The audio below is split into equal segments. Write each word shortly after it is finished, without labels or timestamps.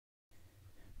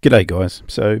G'day guys,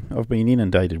 so I've been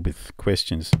inundated with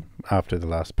questions after the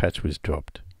last patch was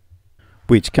dropped,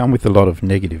 which come with a lot of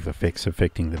negative effects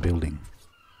affecting the building.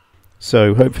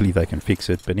 So hopefully they can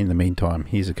fix it, but in the meantime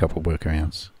here's a couple of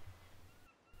workarounds.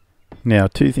 Now,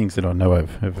 two things that I know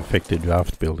of have affected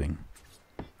raft building,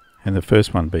 and the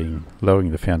first one being lowering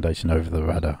the foundation over the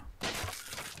rudder.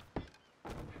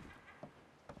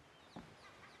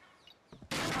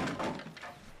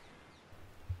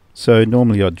 So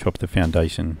normally I'd drop the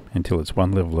foundation until it's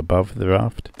one level above the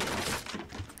raft,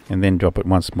 and then drop it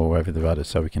once more over the rudder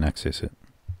so we can access it.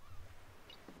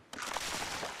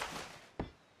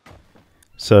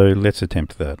 So let's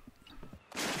attempt that.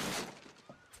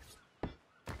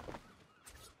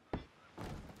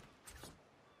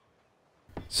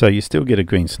 So you still get a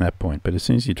green snap point, but as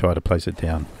soon as you try to place it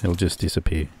down, it'll just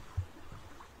disappear.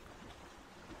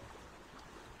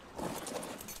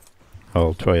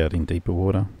 I'll try out in deeper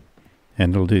water,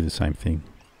 and it'll do the same thing.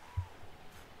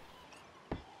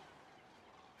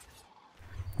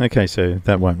 Okay, so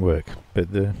that won't work,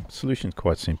 but the solution's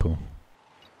quite simple.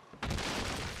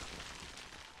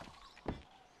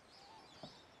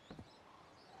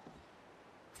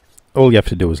 All you have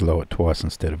to do is lower it twice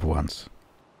instead of once.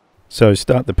 So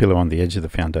start the pillar on the edge of the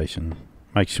foundation,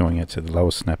 make sure it's at the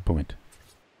lowest snap point.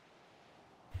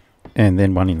 And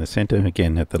then one in the centre,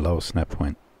 again at the lowest snap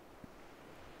point.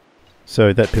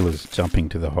 So that pillar's jumping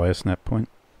to the higher snap point,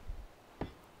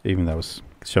 even though it's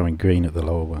showing green at the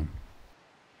lower one.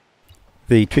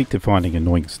 The trick to finding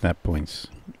annoying snap points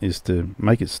is to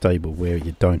make it stable where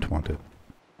you don't want it.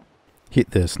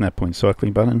 Hit the snap point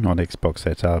cycling button on Xbox,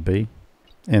 that's RB,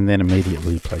 and then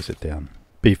immediately place it down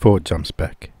before it jumps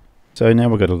back. So now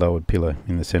we've got a lowered pillar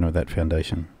in the centre of that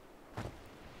foundation,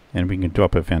 and we can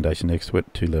drop a foundation next to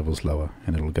it 2 levels lower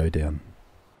and it'll go down.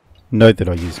 Note that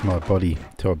I use my body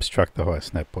to obstruct the higher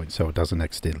snap point so it doesn't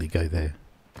accidentally go there.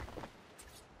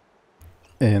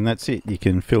 And that's it. You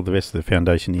can fill the rest of the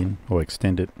foundation in or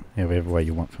extend it however way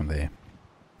you want from there.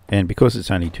 And because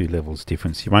it's only 2 levels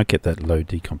difference, you won't get that low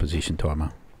decomposition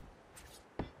timer.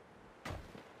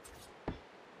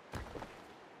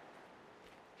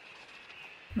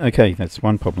 Okay, that's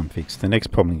one problem fixed. The next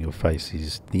problem you'll face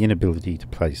is the inability to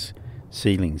place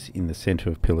ceilings in the centre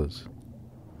of pillars.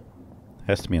 It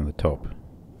has to be on the top.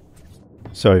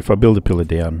 So if I build a pillar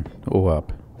down or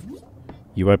up,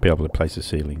 you won't be able to place a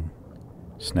ceiling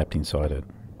snapped inside it.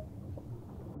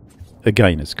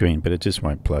 Again, it's green, but it just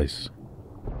won't place.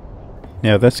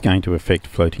 Now that's going to affect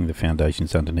floating the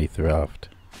foundations underneath the raft.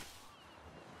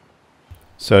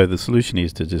 So the solution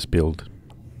is to just build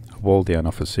a wall down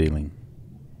off a ceiling.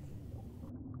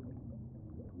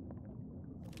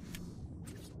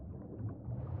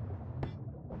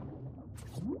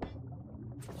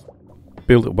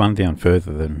 Build it one down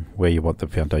further than where you want the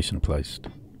foundation placed.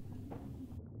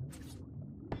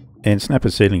 And snap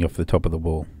a ceiling off the top of the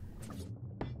wall.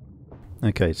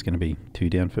 Okay, it's going to be 2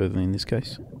 down further in this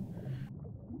case.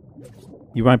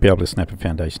 You won't be able to snap a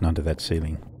foundation under that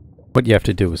ceiling. What you have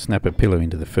to do is snap a pillar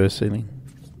into the first ceiling,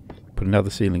 put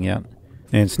another ceiling out,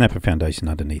 and snap a foundation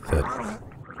underneath that.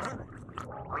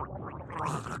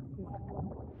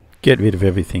 Get rid of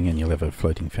everything and you'll have a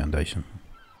floating foundation.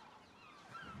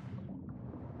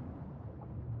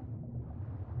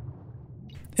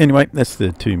 Anyway, that's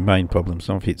the 2 main problems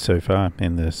I've hit so far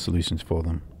and the solutions for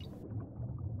them.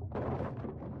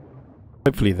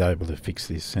 Hopefully they're able to fix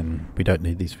this and we don't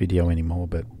need this video anymore,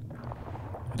 but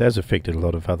it has affected a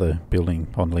lot of other building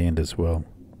on land as well.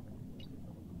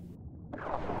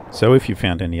 So if you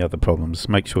found any other problems,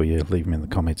 make sure you leave them in the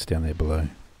comments down there below.